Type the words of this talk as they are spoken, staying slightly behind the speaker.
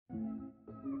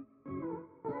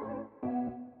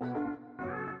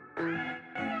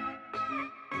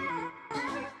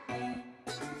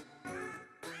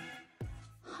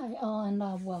all, and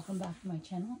welcome back to my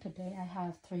channel. Today I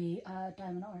have three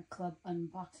Diamond Art Club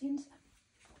unboxings.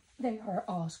 They are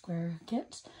all square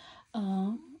kits,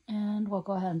 and we'll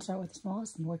go ahead and start with the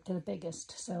smallest and work to the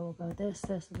biggest. So we'll go this,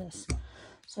 this, and this.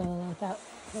 So without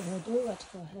further ado, let's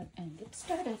go ahead and get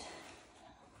started.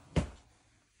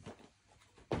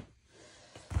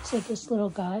 So this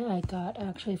little guy I got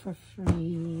actually for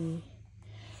free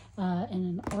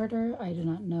in an order. I do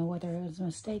not know whether it was a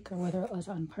mistake or whether it was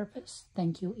on purpose.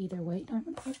 Thank you either way,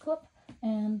 Diamond Art Club.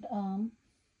 And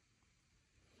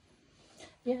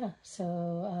yeah,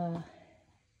 so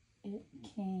it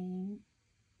came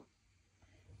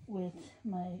with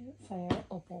my Fire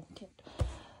Opal kit,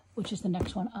 which is the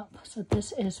next one up. So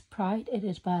this is Pride. It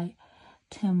is by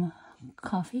Tim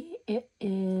Coffee. It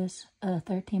is a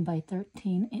 13 by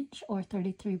 13 inch or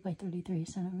 33 by 33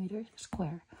 centimeter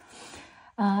square.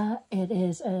 It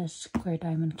is a square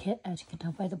diamond kit, as you can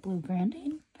tell by the blue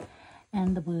branding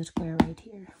and the blue square right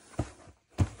here.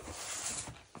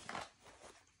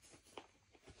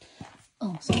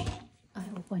 Also, I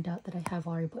will point out that I have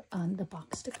already put on the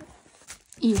box sticker.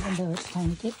 Even though it's a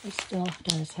tiny kit, it still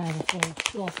does have a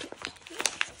full kit.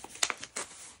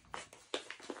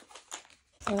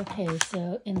 Okay,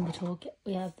 so in the toolkit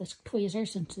we have this tweezer,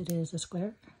 since it is a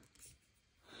square.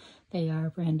 They are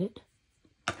branded.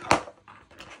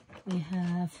 We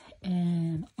have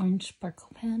an orange sparkle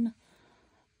pen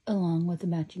along with a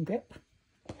matching grip.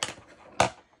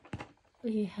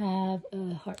 We have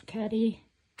a heart caddy.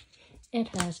 It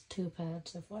has 2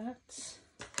 pads of wax.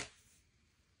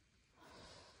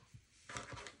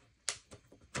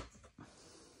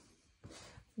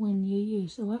 When you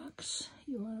use the wax,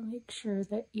 you want to make sure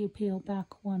that you peel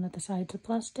back one of the sides of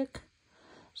plastic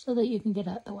so that you can get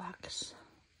at the wax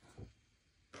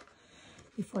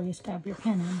before you stab your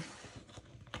pen in.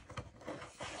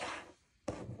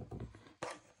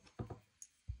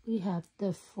 We have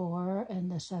the 4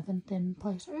 and the 7 thin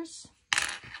placers.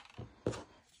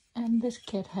 And this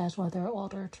kit has one of their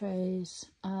older trays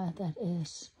that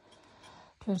is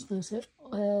translucent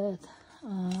with,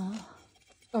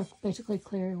 or basically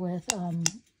clear with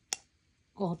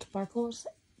gold sparkles.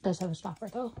 It does have a stopper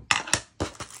though.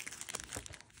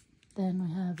 Then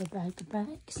we have a bag of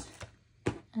bags.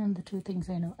 And the 2 things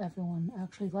I know everyone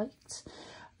actually likes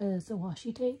is the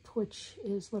washi tape, which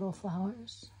is little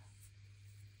flowers.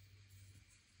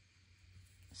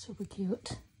 Super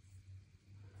cute.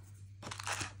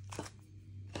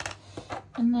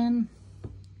 And then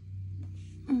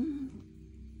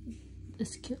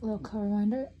this cute little color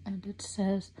reminder, and it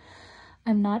says,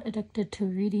 "I'm not addicted to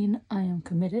reading, I am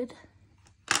committed."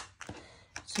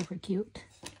 Super cute.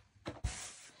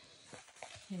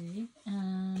 Okay,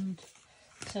 and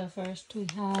so first we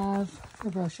have the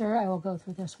brochure. I will go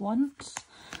through this once.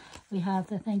 We have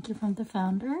the thank you from the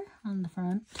founder on the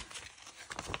front.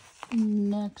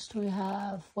 Next we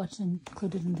have what's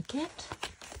included in the kit.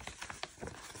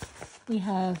 We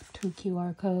have 2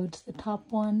 QR codes. The top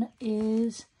one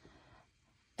is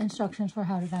instructions for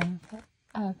how to diamond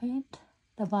paint.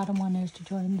 The bottom one is to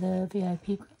join the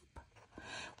VIP group,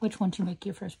 which once you make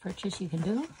your first purchase you can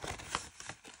do.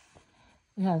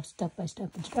 We have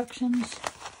step-by-step instructions,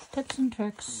 tips and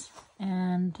tricks,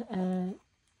 and a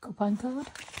coupon code.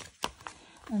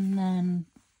 And then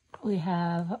we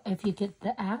have, if you get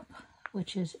the app,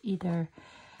 which is either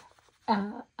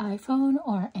iPhone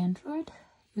or Android,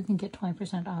 you can get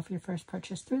 20% off your first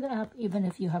purchase through the app, even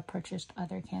if you have purchased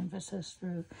other canvases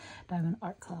through Diamond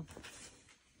Art Club.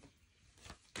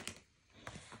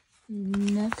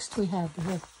 Next, we have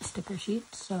the sticker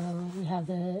sheet. So we have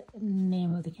the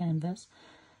name of the canvas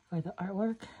or the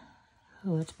artwork,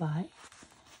 who it's by,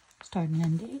 start and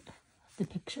end date, the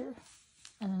picture,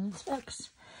 and then the specs.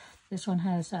 This one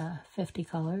has 50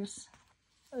 colors.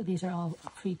 These are all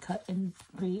pre-cut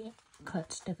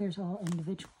stickers, all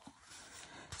individual.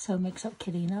 So it makes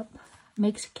kitting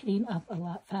up a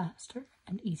lot faster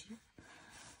and easier.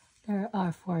 There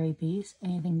are 4 ABs.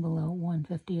 Anything below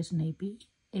 150 is an AB.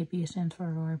 AB stands for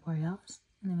Aurora Borealis.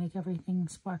 And they make everything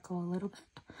sparkle a little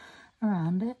bit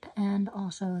around it. And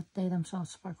also they themselves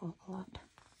sparkle a lot.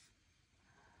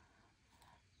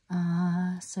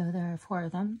 So there are 4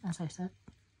 of them, as I said.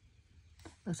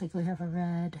 Looks like we have a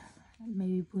red,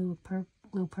 maybe blue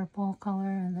purple color,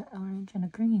 and the orange and a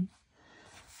green.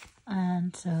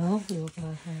 And so we will go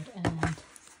ahead and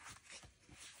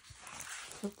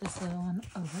flip this little one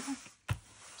over.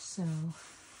 So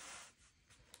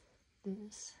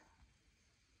this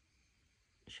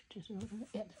should just open.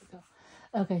 Yeah, there we go.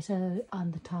 Okay, so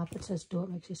on the top it says "Do What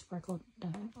Makes You Sparkle,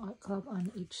 Diamond Art Club"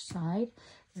 on each side.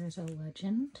 There's a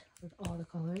legend with all the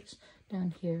colors.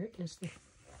 Down here is the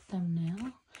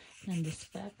thumbnail and the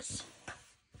specs,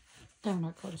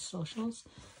 download code of socials,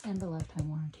 and the lifetime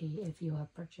warranty if you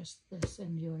have purchased this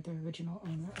and you are the original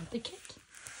owner of the kit.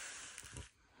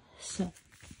 So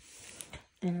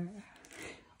there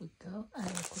we go. I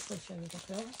will quickly show you the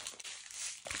filler.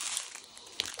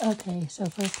 Okay, so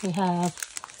first we have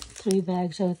 3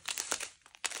 bags of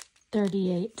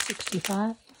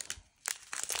 $38.65.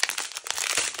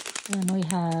 Then we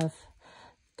have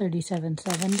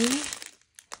 $37.70,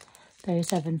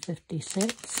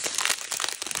 $37.56,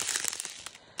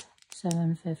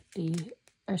 $7.50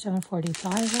 or $7.45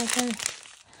 rather,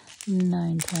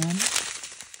 $9.10,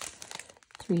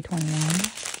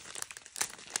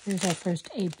 $3.21. Here's our first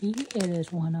AB. It is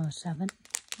 $107.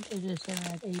 It is a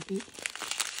red AB.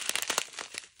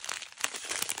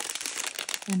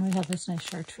 And we have this nice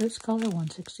chartreuse color,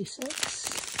 $166.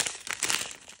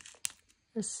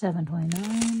 This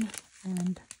 $7.29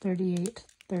 and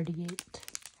 $38.38.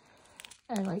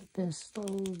 I like this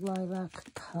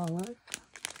lilac color.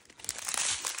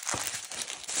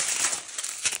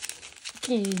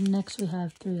 Okay, next we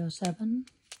have 307.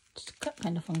 It's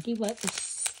kind of funky, but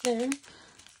it's there.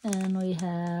 And we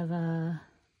have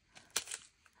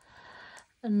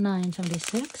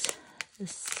 976,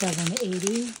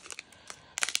 780,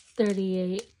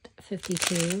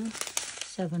 38.52,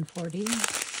 740.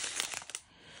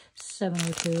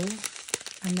 702.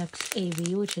 Our next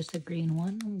AV, which is the green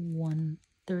one,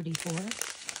 134.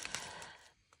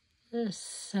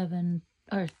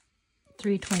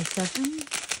 327,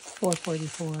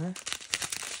 444.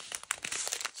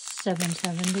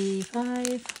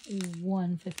 775,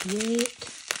 158,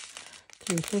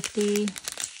 350,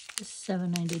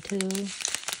 792,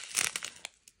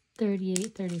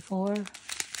 3834,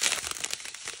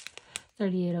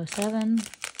 3807.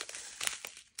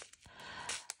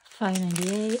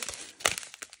 598,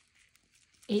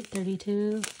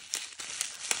 832,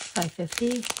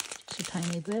 550, just a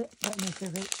tiny bit, but my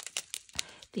favorite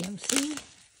DMC.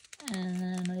 And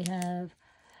then we have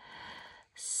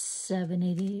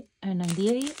 780 or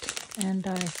 98, and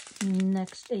our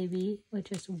next AB,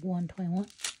 which is 121.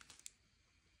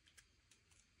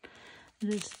 It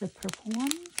is the purple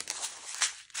one.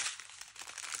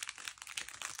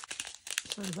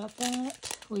 Sorry about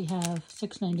that. We have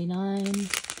 699.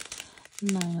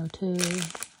 902.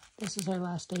 This is our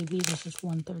last AB. This is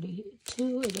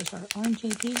 132. It is our orange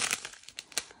AB.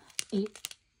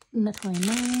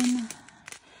 829.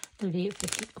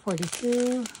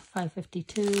 3842.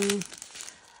 552.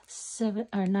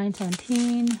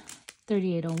 917.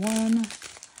 3801.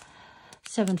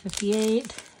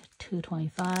 758.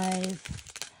 225.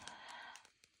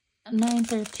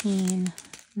 913.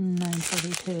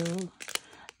 942.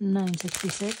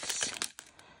 966.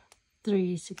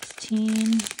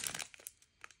 316,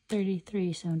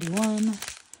 3371,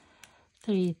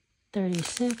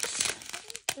 336,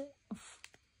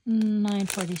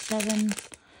 947,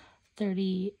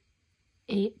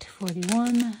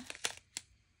 3841,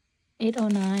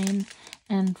 809,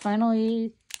 and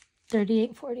finally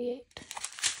 3848.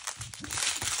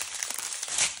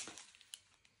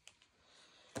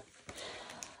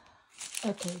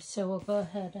 Okay, so we'll go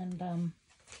ahead and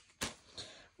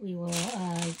we will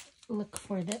look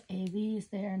for the AVs.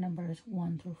 They are numbers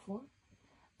 1 through 4.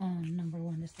 Number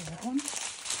 1 is the red one.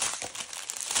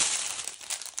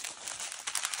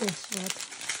 This red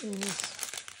is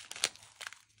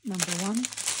number 1,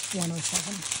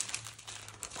 107.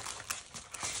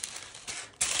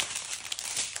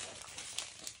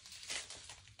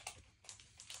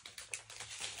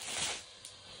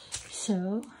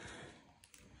 So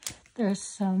there's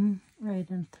some right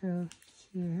in through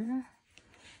here.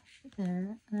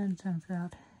 There, and then some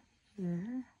throughout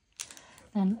here,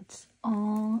 and it's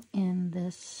all in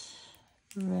this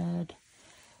red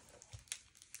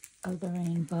of the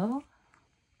rainbow.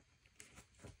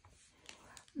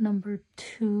 Number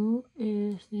 2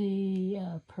 is the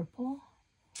purple,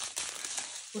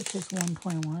 which is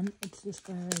 121. It's this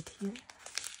guy right here.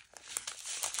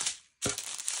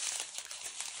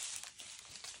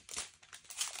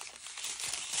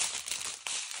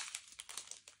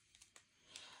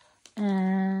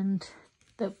 And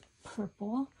the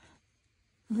purple,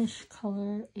 this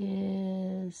color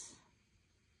is,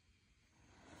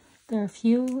 there are a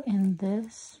few in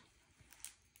this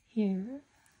here.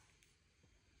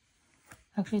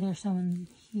 Actually, there's some in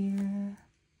here.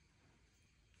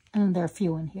 And there are a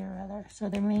few in here, rather. So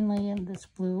they're mainly in this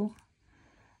blue.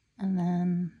 And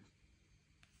then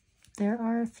there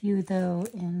are a few, though,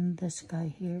 in this guy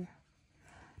here.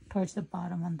 Towards the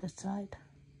bottom on this side.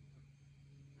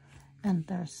 And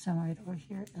there's some right over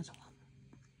here as well.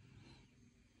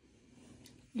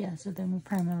 Yeah, so they're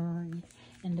primarily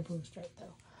in the blue stripe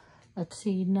though. Let's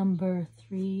see, number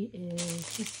 3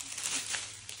 is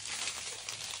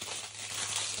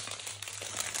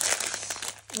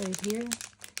right here.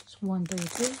 It's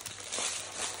 132.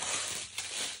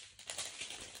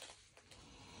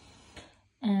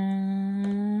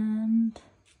 And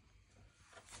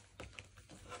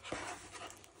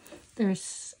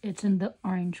it's in the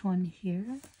orange one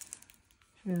here,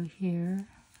 through here,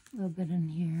 a little bit in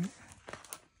here,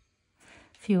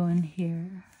 few in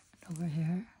here, over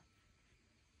here,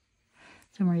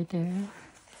 some right there,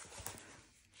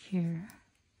 here,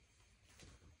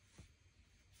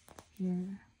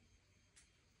 here.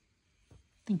 I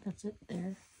think that's it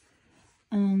there.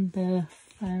 And the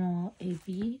final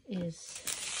AB is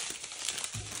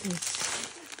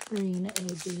this green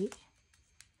AB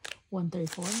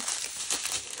 134.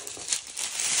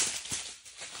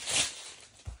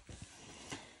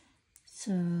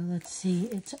 So let's see,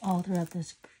 it's all throughout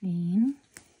this green.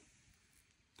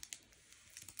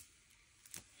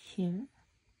 Here.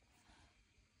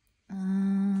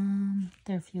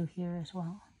 There are a few here as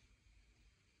well.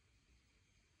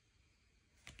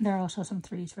 There are also some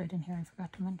 3s right in here I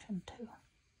forgot to mention too.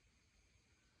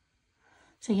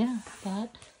 So yeah,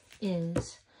 that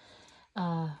is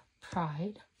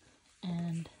Pride,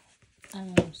 and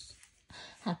I'm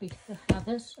happy to have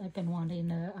this. I've been wanting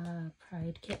a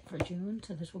Pride kit for June,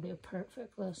 so this will be a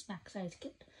perfect little snack size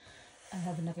kit. I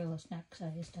have another little snack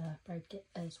sized Pride kit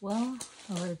as well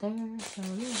over there. So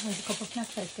yeah, there's a couple snack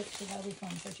size kits, so that'll be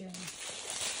fun for June.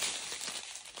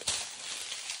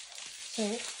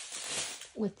 So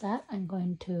with that, I'm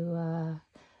going to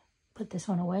put this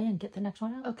one away and get the next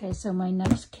one out. Okay, so my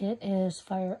next kit is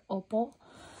Fire Opal.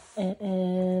 It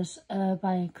is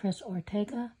by Chris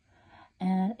Ortega,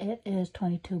 and it is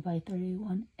 22 by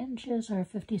 31 inches or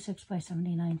 56 by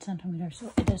 79 centimeters.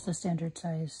 So it is the standard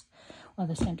size. Well,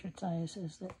 the standard size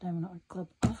is that Diamond Art Club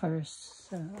offers.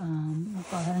 So we'll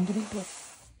go ahead and get into it.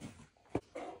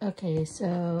 Okay,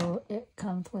 so it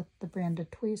comes with the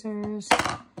branded tweezers,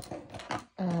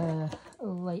 a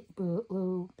light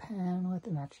blue pen with a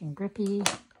matching grippy,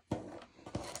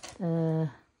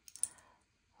 the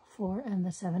 4 and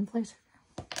the 7 placer,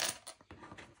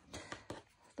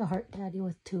 the Heart Daddy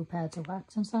with 2 pads of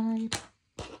wax inside,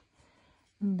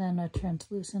 and then a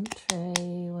translucent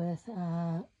tray with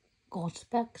gold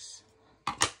specks,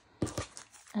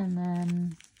 and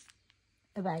then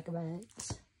a bag of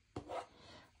bags.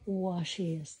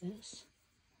 Washi is this.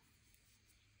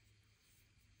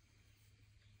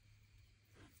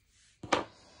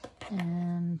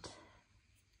 And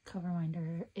cover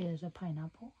minder is a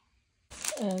pineapple.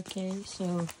 Okay,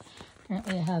 so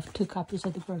currently I have 2 copies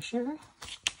of the brochure.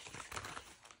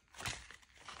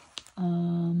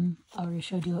 I already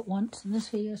showed you it once in this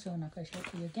video, so I'm not going to show it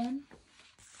to you again.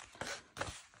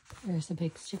 There's the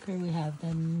big sticker. We have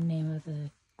the name of the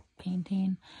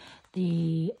painting,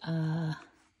 the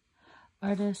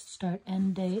artist, start,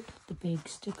 end date, the big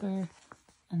sticker,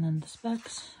 and then the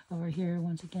specs. Over here,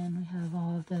 once again, we have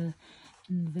all of the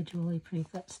individually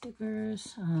pre-cut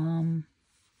stickers. And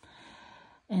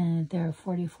there are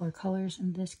 44 colors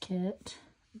in this kit.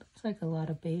 Looks like a lot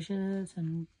of beiges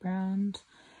and browns,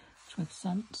 which makes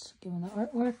sense given the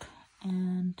artwork.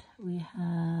 And we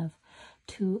have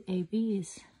 2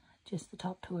 ABs. Just the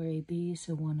top 2 are ABs,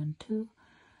 so 1 and 2.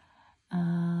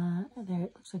 There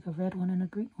it looks like a red one and a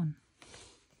green one.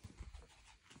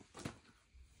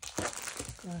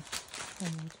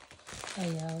 Oh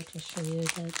yeah, I'll just show you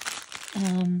that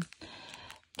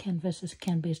canvases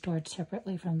can be stored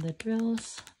separately from the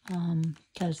drills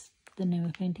because the name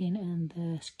of painting and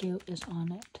the SKU is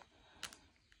on it.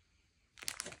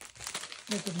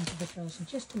 We'll get into the drills in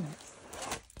just a minute.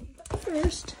 But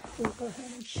first, we'll go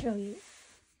ahead and show you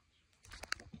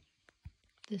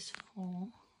this whole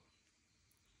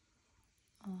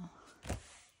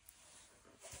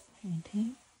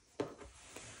painting.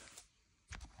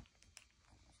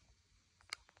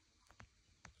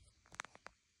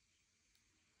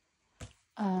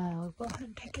 We'll go ahead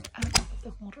and take it out of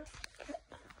the holder.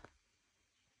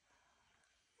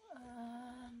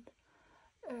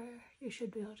 And you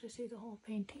should be able to see the whole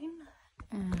painting.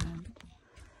 And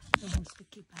I'll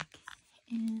stick it back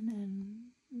in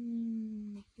and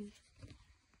make it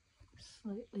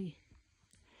slightly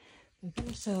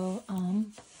bigger. So,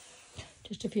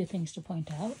 just a few things to point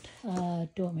out.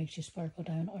 Do What Makes You Sparkle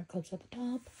Diamond Art Clubs at the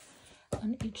top.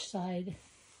 On each side,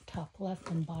 top left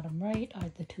and bottom right, are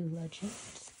the 2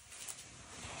 legends.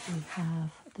 We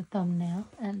have the thumbnail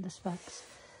and the specs,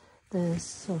 the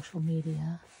social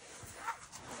media.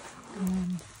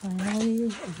 And finally,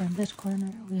 over in this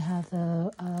corner, we have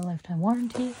the lifetime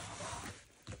warranty.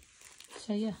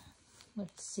 So yeah,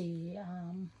 let's see.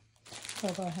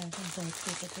 I'll go ahead and go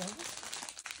through the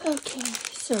drill. Okay,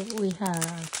 so we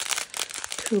have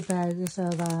 2 bags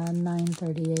of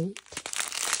 938,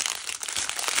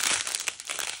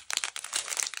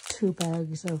 2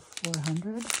 bags of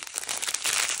 400,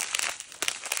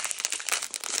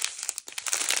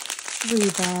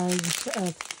 3 bags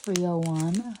of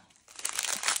 301,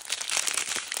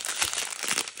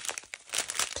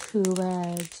 2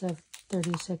 bags of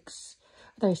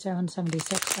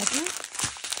 3776 rather,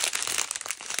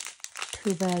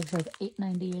 2 bags of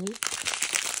 898,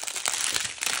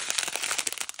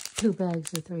 2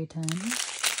 bags of 310,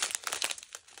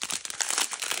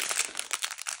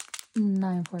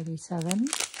 947,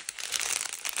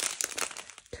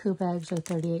 2 bags of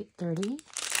 3830,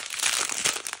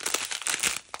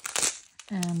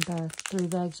 and 3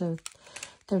 bags of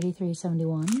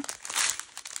 3371.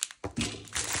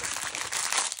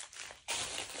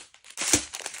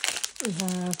 We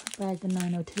have a bag of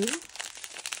 902,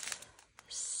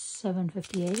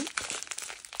 758,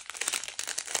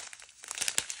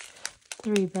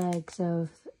 3 bags of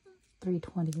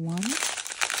 321,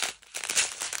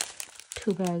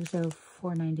 2 bags of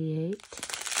 498,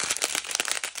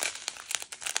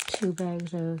 2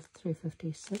 bags of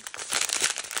 356,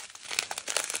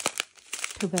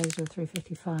 2 bags of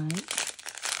 355,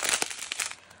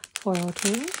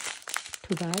 402,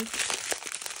 2 bags,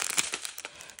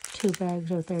 2 bags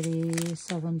of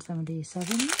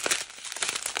 3777,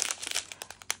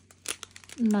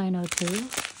 902,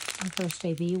 our first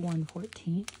AB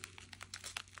 114,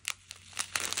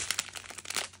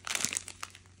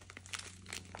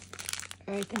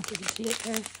 I think you can see it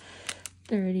there,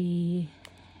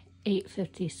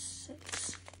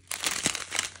 3856,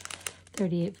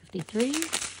 3853,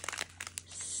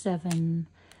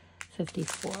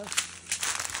 754.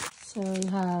 So we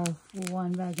have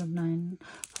 1 bag of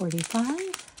 945,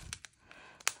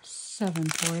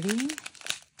 740,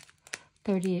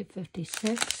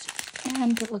 3856,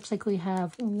 and it looks like we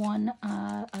have one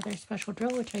other special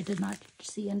drill, which I did not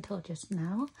see until just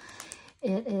now.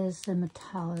 It is a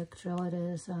metallic drill. It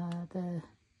is I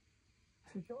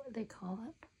forget what they call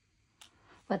it,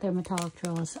 but they're metallic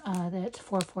drills. That's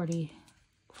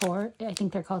 444. I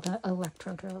think they're called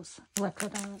electro drills, electro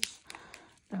diamonds.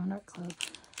 They're on our club.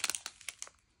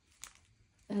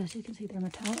 As you can see, they're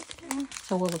metallic there.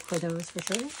 So we'll look for those for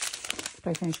sure after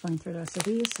I finish going through the rest of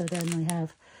these. So then we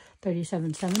have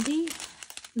 3770,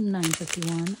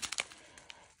 951,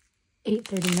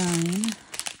 839,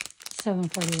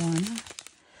 741,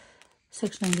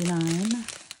 699,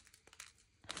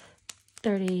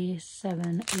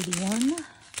 3781,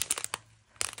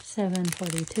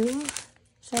 742,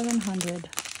 700,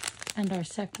 and our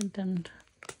second and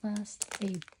last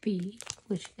AB,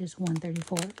 which is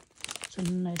 134. So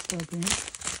nice little green.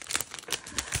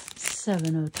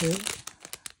 702,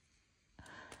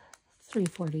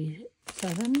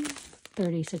 347,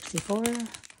 3064,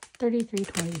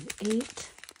 3328,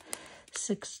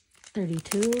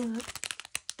 632,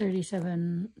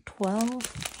 3712,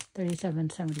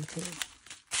 3772.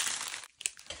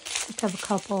 Just have a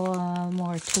couple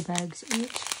more 2 bags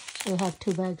each. So we have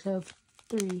 2 bags of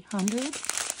 300,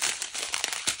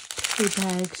 2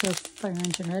 bags of Fire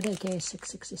Engine Red, aka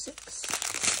 666,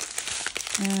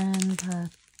 and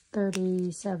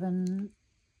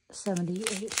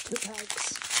 3778 2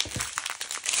 bags.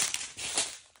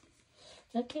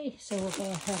 Okay, so we'll go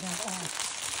ahead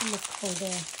and look for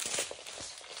the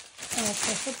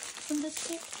specifics in this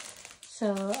kit.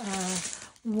 So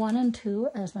 1 and 2,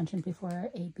 as mentioned before, are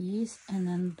ABs, and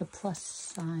then the plus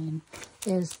sign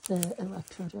is the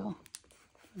electro drill.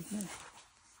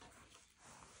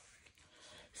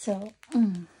 So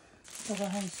we'll go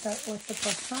ahead and start with the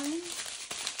plus sign,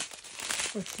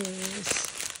 which is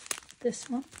this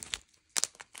one.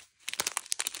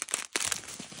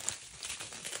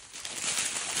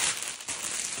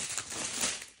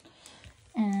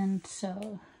 And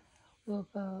so we'll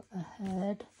go ahead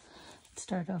and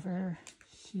start over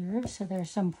here. So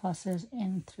there's some pluses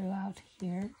in throughout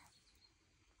here.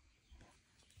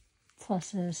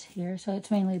 Pluses here. So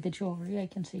it's mainly the jewelry I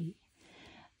can see.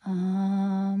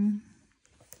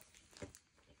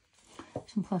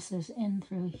 Some pluses in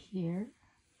through here.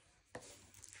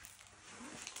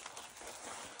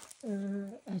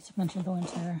 As I mentioned, the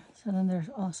ones there. So then there's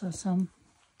also some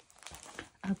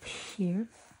up here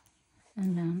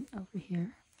and then over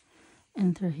here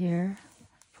and through here.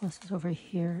 Pluses over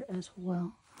here as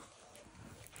well.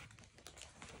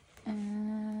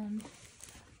 And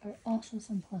there are also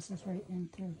some pluses right in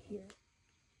through here.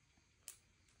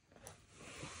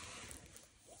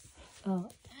 Oh,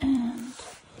 and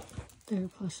there are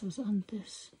pluses on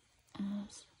this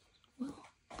as well.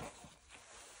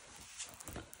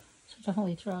 So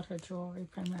definitely throughout her jewelry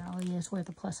primarily is where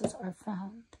the pluses are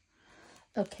found.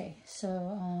 Okay,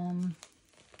 so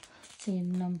see,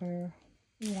 number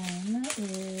 1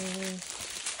 is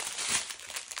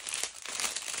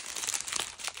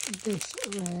this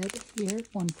red here,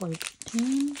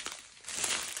 1.14,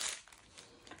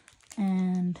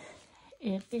 and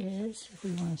it is, if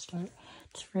we want to start,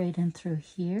 it's right in through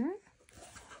here,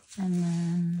 and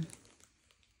then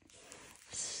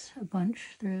a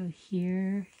bunch through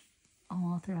here,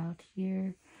 all throughout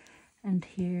here and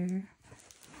here.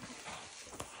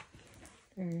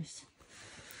 There's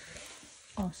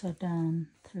also down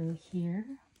through here,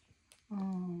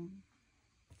 and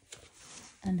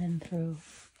then through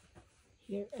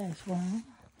here as well.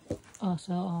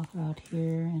 Also all throughout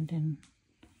here, and then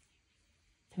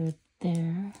through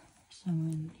there, some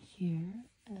in here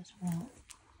as well.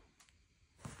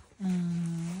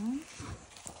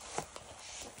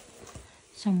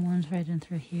 Some ones right in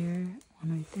through here,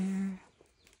 one right there,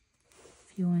 a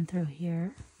few in through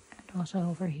here, and also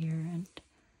over here, and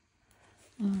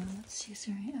let's see, is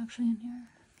there any actually in here?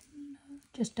 No,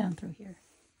 just down through here.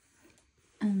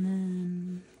 And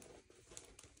then,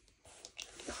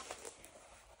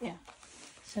 yeah,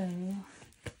 so,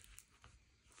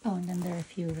 oh, and then there are a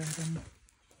few right in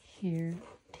here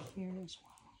to here as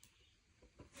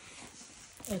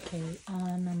well. Okay,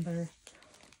 number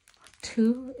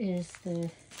 2 is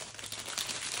the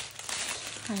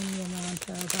tiny amount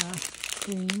of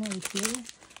green right here.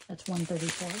 That's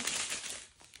 134.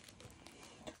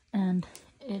 And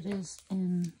it is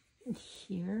in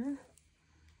here.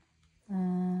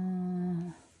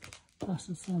 Plus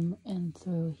some in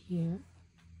through here.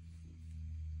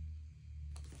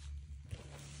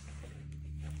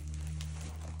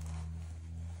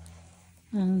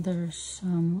 And there's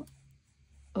some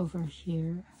over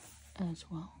here as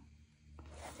well.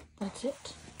 That's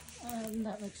it.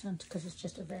 That makes sense because it's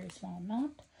just a very small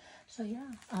amount. So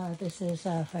yeah, this is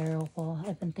Fire Opal.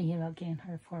 I've been thinking about getting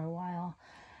her for a while.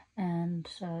 And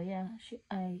so yeah,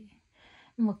 I'm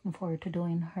looking forward to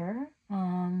doing her.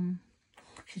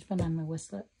 She's been on my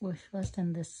wish list,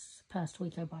 and this past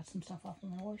week I bought some stuff off of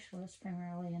my wish list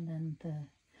primarily, and then the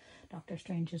Doctor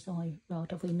Strange is the only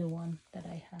relatively new one that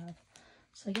I have.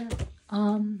 So yeah,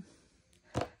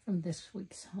 from this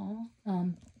week's haul,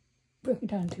 broken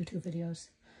down into 2 videos.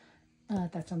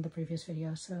 That's on the previous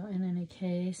video. So in any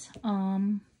case,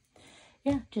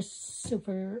 yeah, just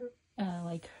super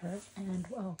like her, and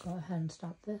I'll go ahead and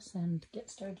stop this and get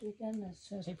started again as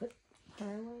soon as I put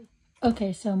her away.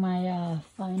 Okay, so my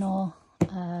final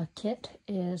kit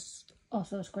is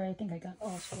also square. I think I got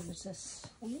all squares this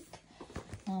week,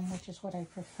 which is what I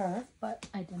prefer, but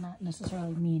I did not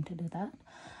necessarily mean to do that.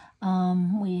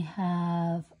 We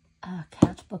have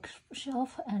Cat's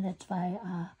Bookshelf, and it's by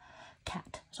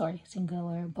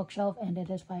singular bookshelf, and it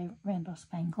is by Randall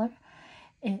Spangler.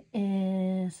 It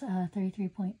is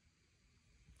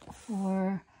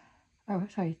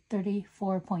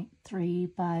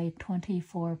 34.3 by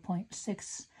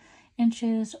 24.6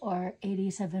 inches, or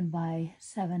 87 by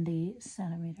 70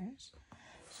 centimeters.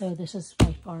 So this is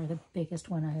by far the biggest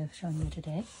one I have shown you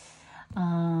today.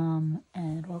 And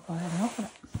we'll go ahead and open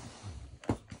it.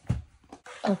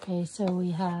 Okay, so we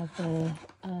have the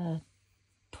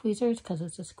tweezers because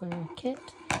it's a square kit.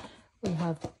 We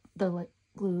have the light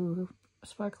glue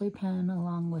sparkly pen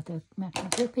along with a matching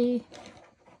grippy.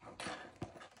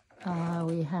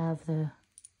 We have the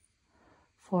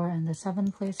 4 and the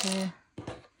 7 placer,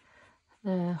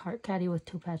 the heart caddy with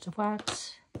 2 pads of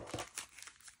wax,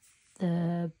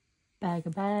 the bag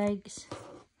of bags,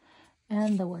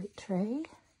 and the white tray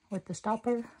with the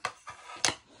stopper.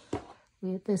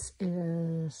 This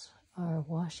is our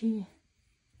washi.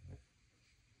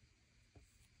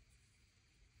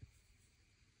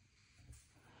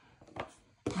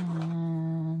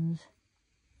 And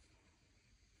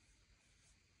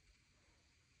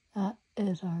that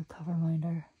is our cover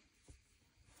minder.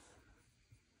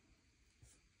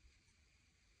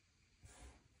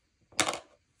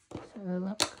 So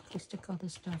let me just stick all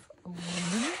this stuff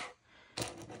away,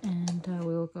 and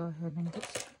we will go ahead and get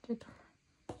started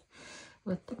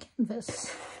with the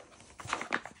canvas.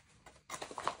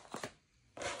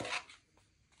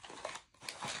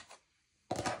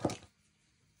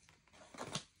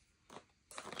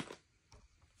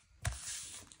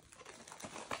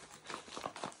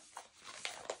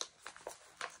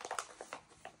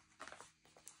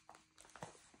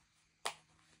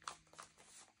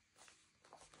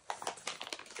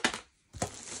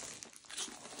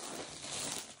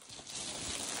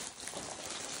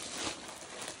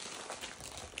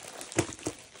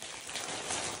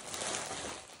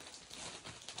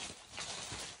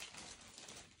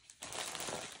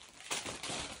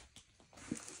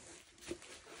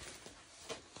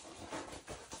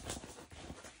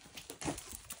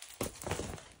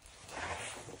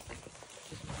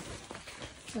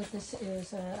 So this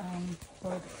is a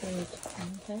portrait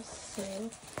canvas, so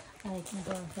I can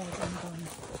go ahead and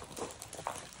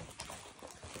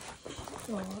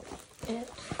roll it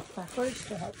backwards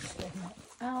to help straighten it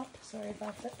out. Sorry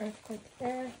about the earthquake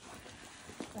there.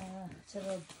 It's a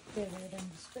little bigger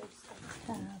than the space that we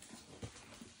have.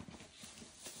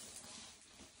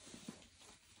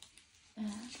 And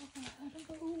I'll go ahead and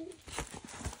go.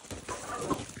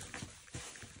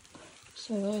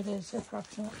 So it is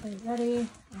approximately ready.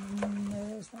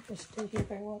 There is not this to here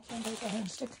very well, so I'm going to go ahead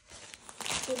and stick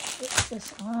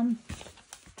this on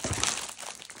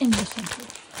in the center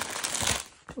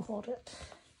to hold it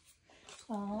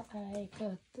while I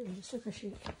go through the sticker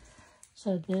sheet.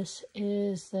 So this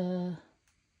is the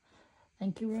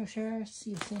thank you brochure. So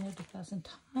you've seen it 1,000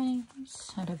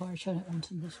 times, and I've already shown it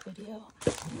once in this video.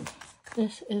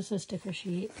 This is the sticker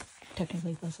sheet.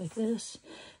 Technically it goes like this.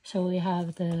 So we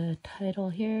have the title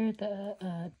here,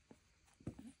 the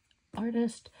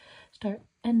artist, start,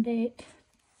 end date.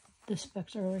 The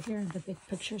specs are over here, and the big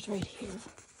picture's right here.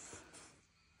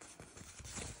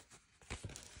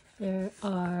 There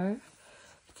are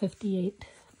 58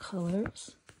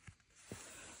 colors.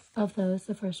 Of those,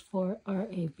 the first 4 are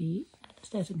AB. It's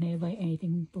designated by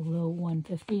anything below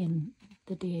 150 in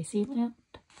the DAC lamp.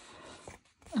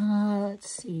 Let's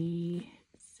see.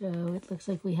 So it looks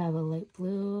like we have a light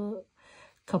blue, a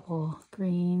couple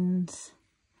greens,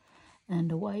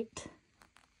 and a white.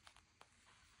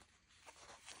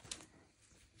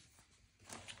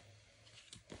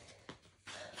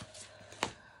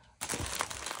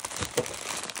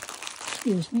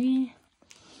 Excuse me.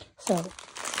 So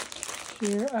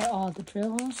here are all the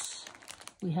drills.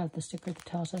 We have the sticker that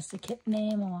tells us the kit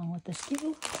name along with the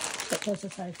SKU. So close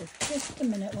aside for just a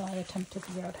minute while I attempt to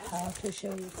figure out how to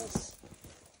show you this.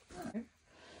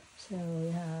 So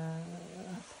we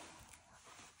have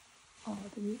all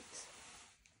these.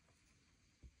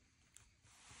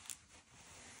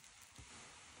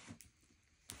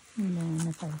 And then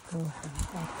if I go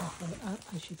halfway up,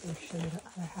 I should go show you the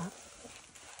other half.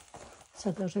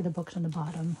 So those are the books on the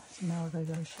bottom. So now we're going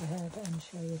to go ahead and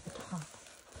show you the top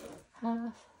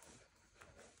half.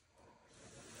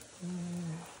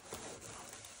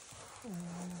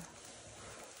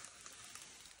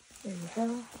 There you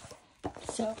go.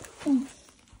 So, kind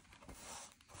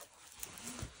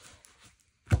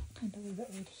of leave it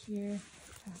right here.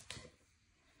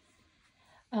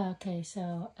 Okay,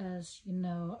 so as you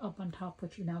know, up on top,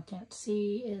 which you now can't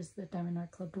see, is the Diamond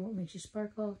Art Club Do What Makes You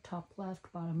Sparkle. Top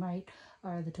left, bottom right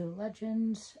are the 2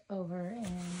 legends. Over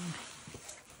in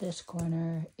this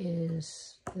corner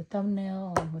is the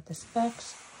thumbnail along with the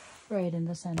specs. Right in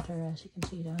the center, as you can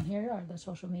see down here, are the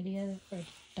social media for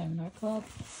Diamond Art Club.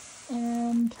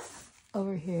 And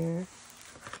over here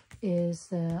is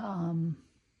the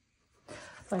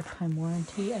lifetime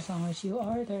warranty as long as you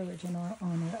are the original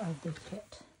owner of the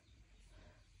kit.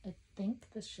 I think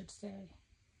this should stay,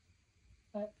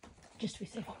 but just to be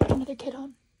safe, I'll put another kit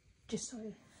on just so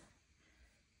I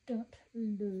don't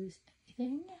lose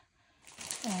anything.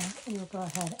 And we'll go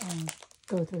ahead and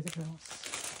go through the drills.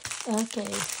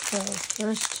 Okay, so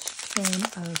first train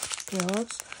of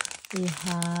drills, we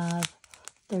have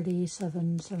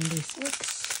 3776,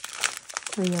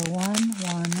 301,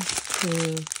 1,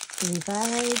 2, 3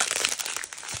 bags,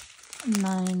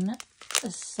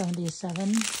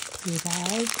 977, 3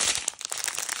 bags,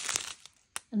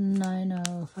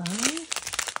 905,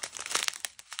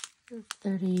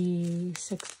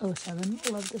 3607,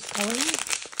 love this color,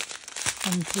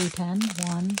 and 310,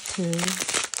 1, 2,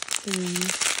 3,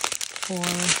 4,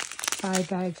 5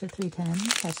 bags of 310.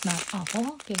 That's not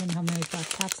awful, given how many black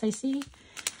cats I see,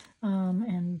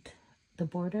 and the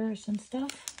borders and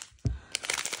stuff.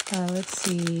 Let's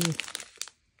see,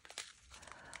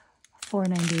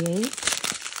 498,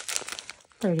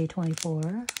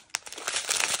 3024,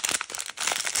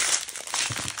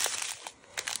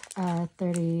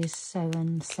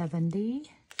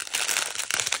 3770,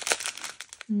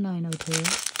 902,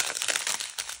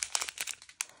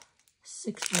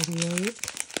 638,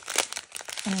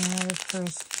 and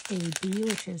first AB,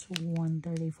 which is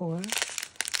 134.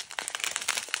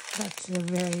 That's a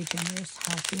very generous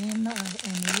helping of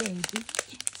any AB.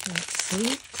 So let's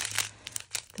see,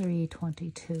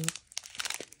 322.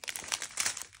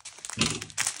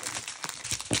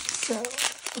 So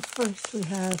first we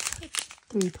have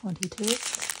 322,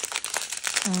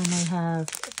 and we have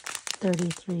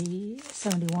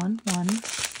 3371, 1, 2,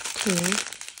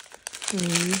 3,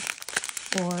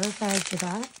 4 bags of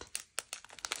that.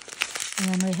 And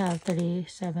then we have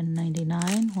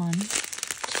 3799, 1, 2,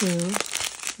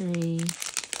 3,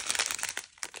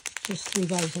 just 3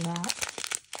 bags of that.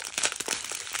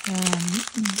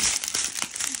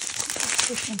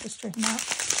 This one to straighten out.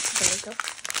 There we go.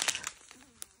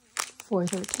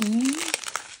 413,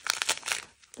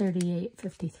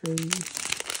 38.53.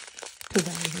 2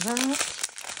 bags of that.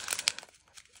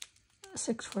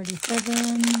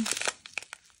 647,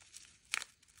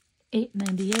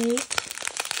 898,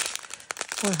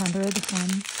 400.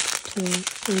 1, 2,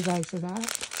 3 bags of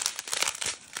that.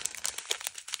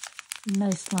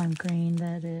 Nice lime green,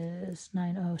 that is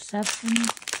 907.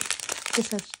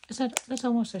 That's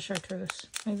almost a chartreuse.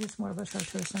 Maybe it's more of a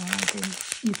chartreuse than lime green.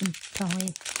 You can tell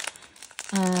me.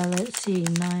 Let's see,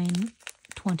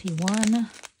 921,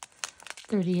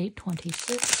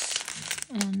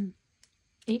 38.26, and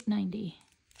 890.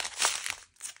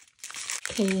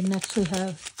 Okay, next we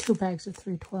have 2 bags of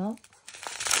 312,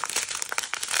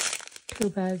 2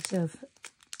 bags of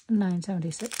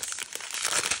 976.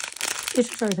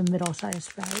 These are the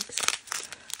middle-sized bags.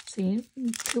 See,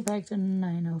 2 bags of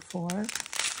 904,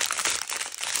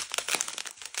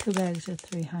 2 bags of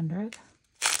 300,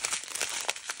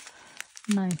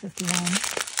 951,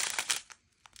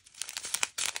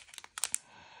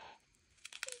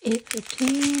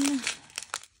 815,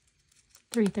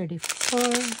 334,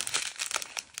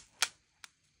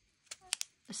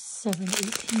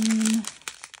 718,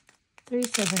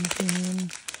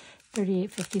 317,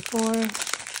 38.54,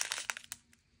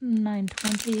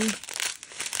 920.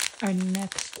 Our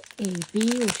next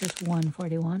AB, which is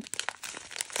 141,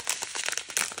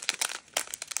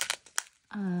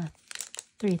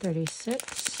 336,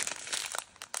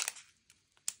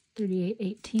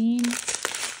 38.18,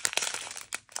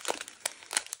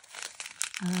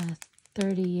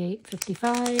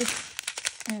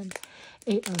 38.55, and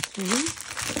 803.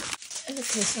 Okay,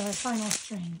 so our final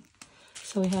string.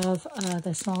 So we have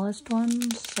the smallest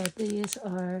ones. So these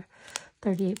are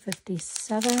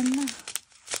 38.57,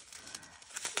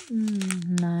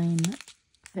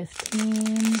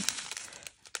 915,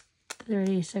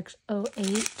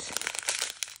 3608.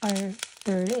 Our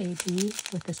third AB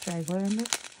with the straggler in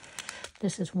it.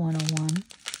 This is 101.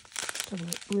 The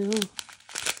light blue.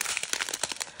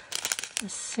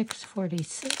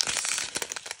 646,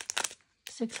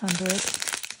 600,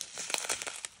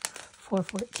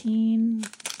 414,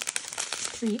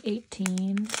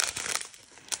 318,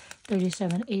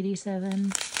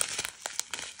 3787,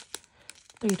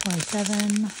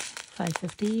 327,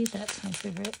 550. That's my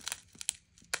favorite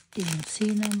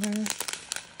DAC number.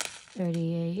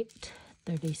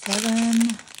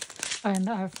 3837. And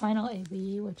our final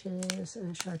AB, which is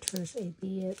a chartreuse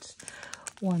AB, it's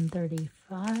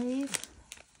 135,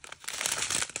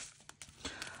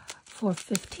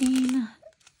 415,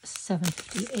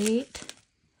 758,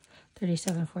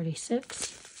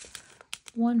 3746,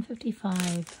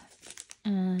 155,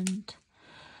 and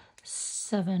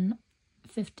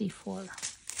 754.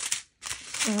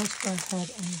 So let's go ahead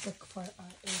and look for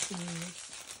our ABs.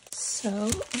 So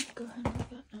let me go ahead and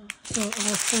look at now. So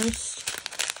our first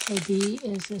AB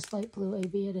is this light blue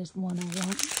AB. It is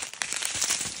 101.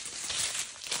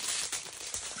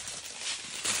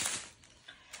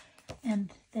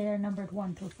 And they are numbered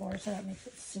 1 through 4, so that makes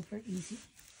it super easy.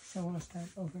 So we'll start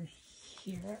over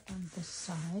here on this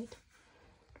side.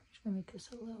 I'm just gonna make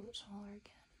this a little bit smaller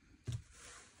again.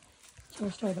 So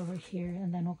we'll start over here,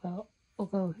 and then we'll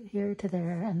go here to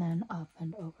there, and then up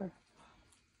and over.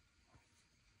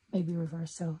 Maybe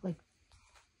reverse, so like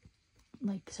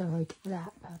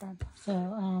that pattern.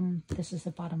 So this is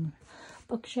the bottom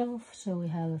bookshelf. So we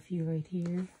have a few right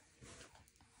here,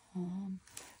 a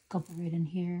couple right in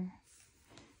here,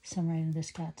 some right in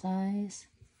this cat's eyes.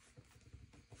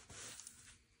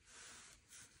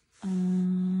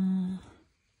 Some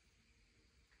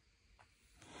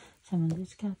in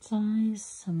this cat's eyes,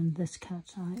 some in this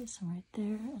cat's eyes, some right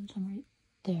there, and some right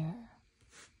there.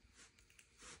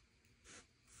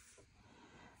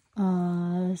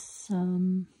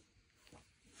 Some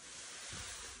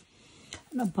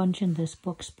and a bunch in this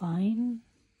book spine,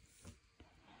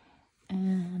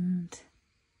 and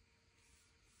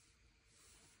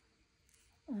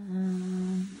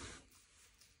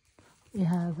we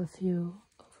have a few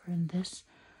over in this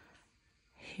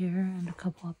here and a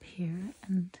couple up here,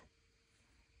 and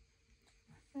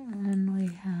we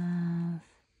have,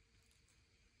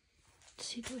 let's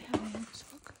see, do we have any in this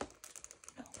book?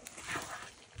 No.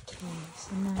 Okay,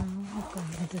 so now we're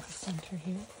going into the center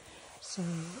here. So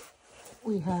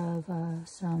we have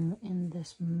some in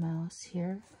this mouse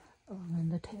here, in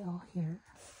the tail here.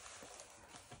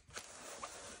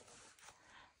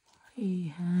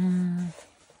 We have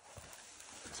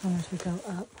some as we go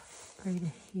up,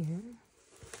 right here,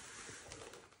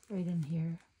 right in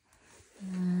here.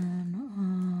 And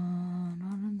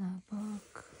not in that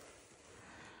book.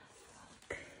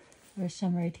 There's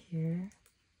some right here.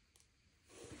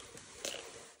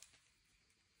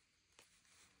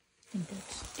 I think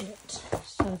that's it.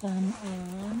 So then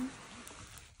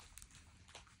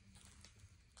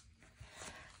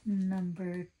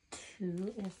number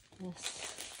 2 is this.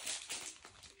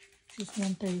 She's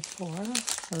 134,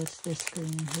 so it's this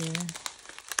green here.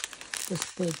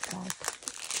 This big part.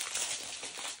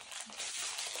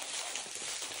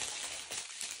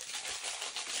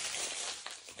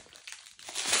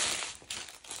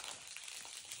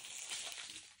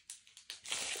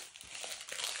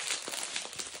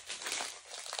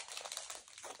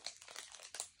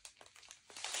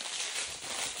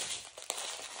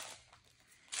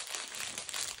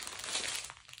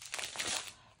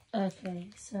 Okay,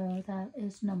 so that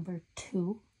is number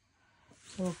 2.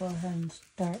 So we'll go ahead and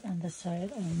start on this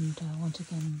side and once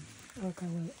again work our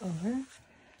way over.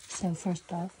 So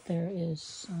first off, there is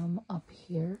some up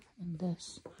here in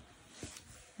this.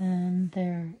 And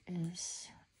there is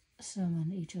some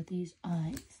in each of these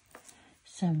eyes.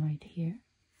 Some right here.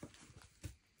 A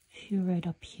few right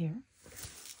up here.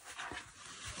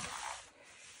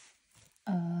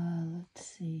 Let's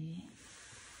see.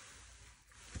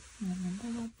 Remember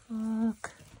that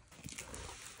book.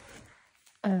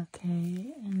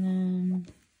 Okay, and then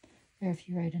there are a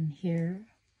few right in here.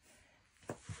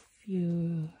 A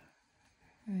few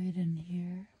right in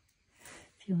here. A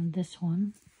few in this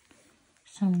one.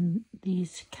 Some in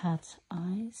these cat's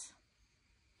eyes.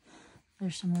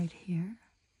 There's some right here.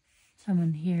 Some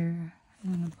in here.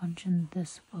 And then a bunch in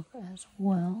this book as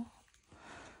well.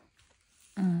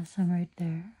 Some right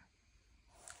there.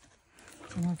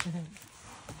 Some more today.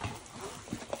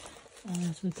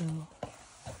 As we go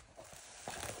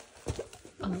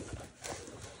up,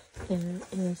 there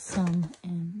is some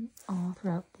in all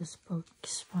throughout this book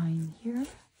spine here.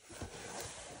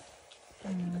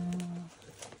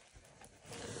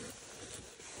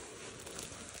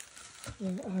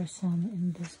 There are some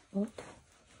in this book,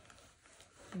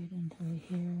 right in through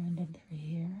here and in through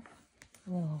here, a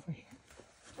little over here,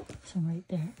 some right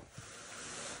there.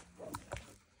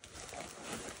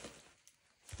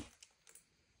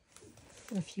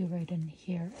 A few right in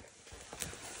here.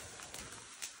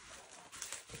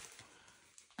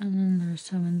 And then there's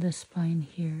some in this spine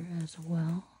here as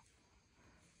well.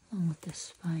 Along with this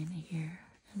spine here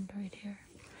and right here.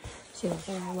 So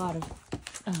there are a lot of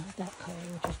that color,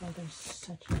 which is why there's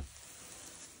such a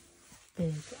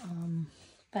big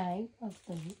bag of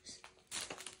those.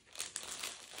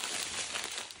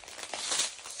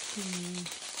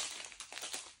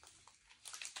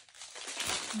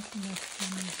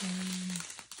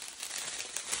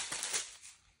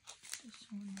 This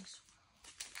one as well.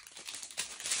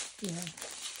 Yeah.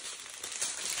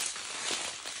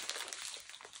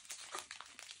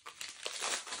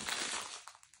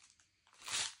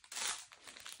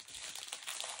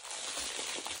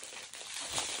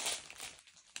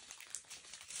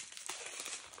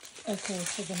 Okay,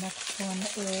 so the next one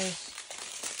is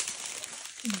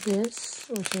this,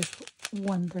 which is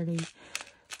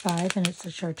 135, and it's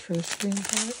the chartreuse green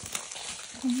part.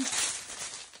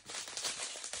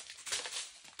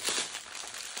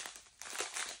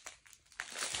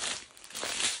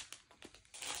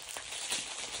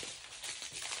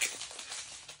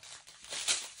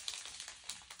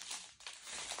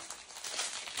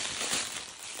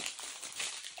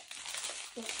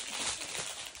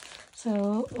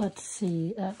 So let's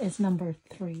see, that is number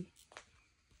 3.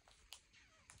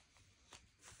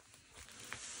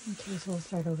 Okay, so we'll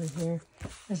start over here.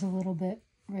 There's a little bit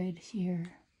right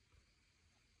here.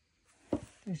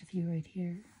 There's a few right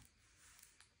here.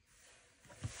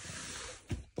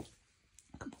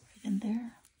 A couple right in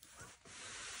there.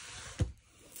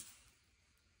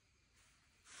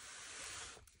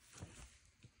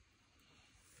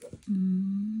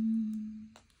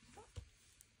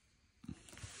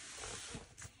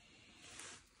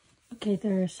 Okay,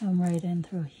 there are some right in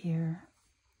through here.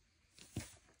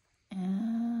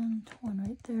 And one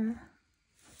right there.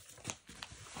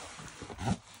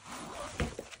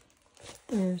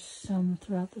 There's some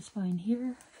throughout the spine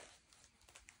here.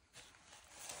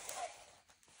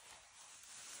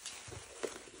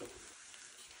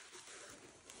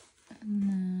 And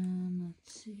then,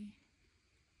 let's see.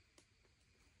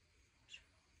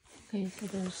 Okay, so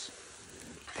there's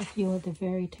a few at the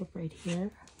very tip right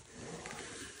here.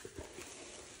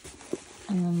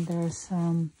 And then there's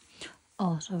some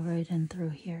also right in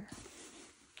through here.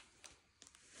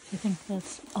 I think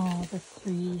that's all the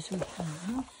 3s we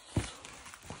have.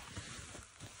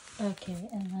 Okay,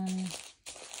 and then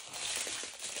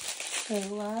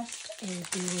the last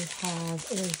AB we have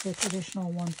is the traditional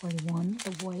 141,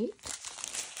 the white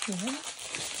here.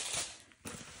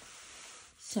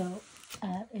 So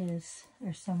there's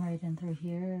some right in through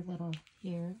here, a little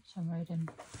here, some right in,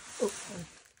 oh, sorry,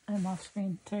 I'm off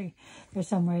screen, sorry. There's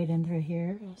some right in through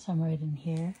here, some right in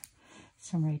here,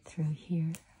 some right through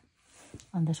here.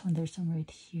 On this one, there's some right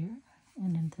here,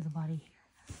 and into the body here.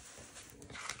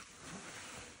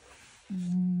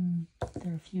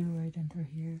 There are a few right in through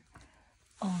here.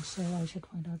 Also, I should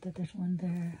point out that there's one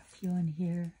there, a few in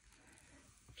here,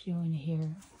 a few in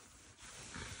here,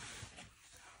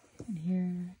 and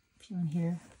here, a few in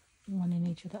here, one in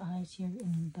each of the eyes here,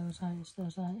 and those eyes,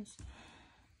 as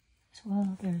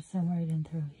well. There's some right in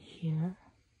through here,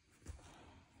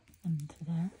 and to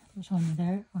there. There's one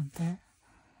there, one there,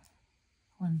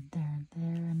 one there and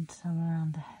there, and some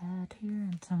around the head here,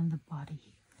 and some in the body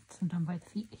here. Some down by the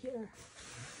feet here.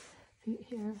 Feet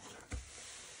here.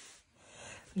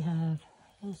 We have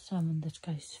some in this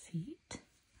guy's feet.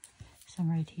 Some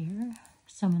right here.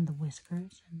 Some in the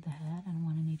whiskers and the head, and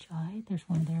one in each eye. There's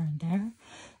one there and there.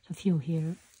 There's a few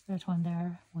here. There's one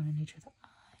there, one in each of the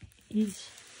eyes.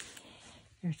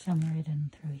 There's some right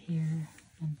in through here,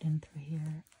 and in through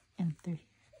here, and through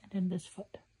here, and in this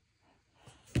foot.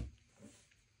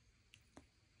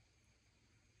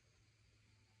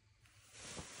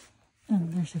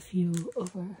 And there's a few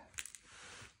over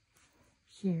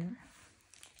here.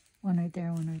 One right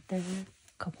there, one right there.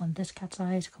 A couple on this cat's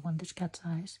eyes, a couple on this cat's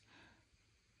eyes.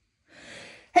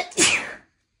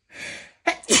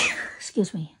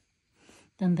 Excuse me.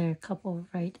 Then there are a couple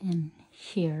right in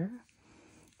here.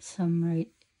 Some right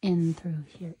in through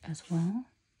here as well.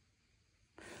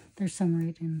 There's some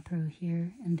right in through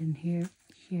here, and in here,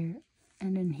 here,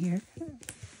 and in here.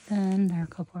 Then there are a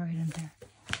couple right in there.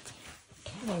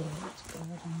 Okay, let's go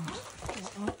ahead and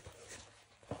go up.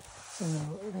 So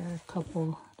there are a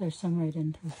couple, there's some right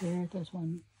in through here. There's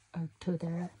one or two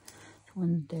there,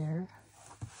 one there.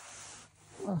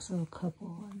 Also a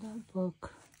couple in that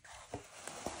book.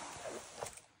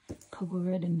 A couple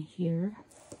right in here.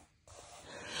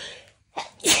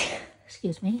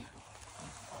 Excuse me.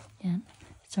 And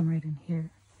some right in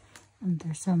here. And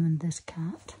there's some in this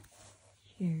cat.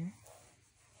 Here.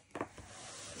 A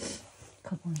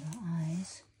couple in the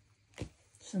eyes.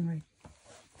 Some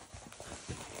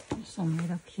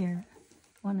right up here,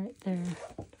 one right there,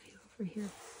 a few over here,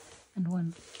 and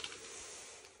one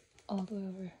all the way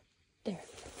over there.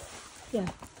 Yeah.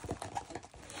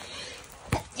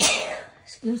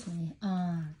 Excuse me.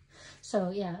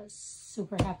 So yeah,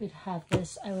 super happy to have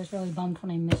this. I was really bummed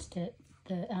when I missed it,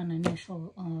 an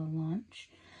initial launch.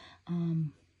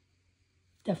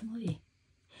 Definitely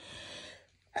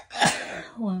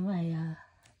one of my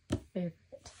favorite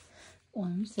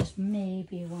ones. This may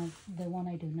be the one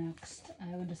I do next. I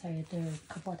haven't decided. There are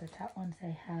a couple other cat ones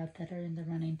I have that are in the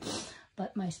running,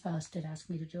 but my spouse did ask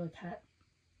me to do a cat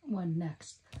one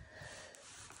next.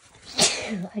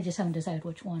 I just haven't decided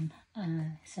which one.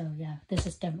 So yeah, this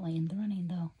is definitely in the running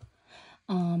though.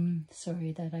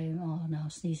 Sorry that I'm all now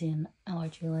sneezing,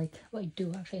 allergy like. I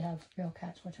do actually have real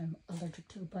cats which I'm allergic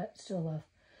to, but still love.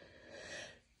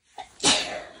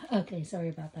 Okay, sorry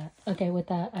about that. Okay, with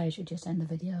that, I should just end the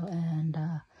video, and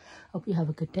hope you have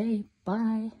a good day.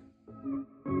 Bye.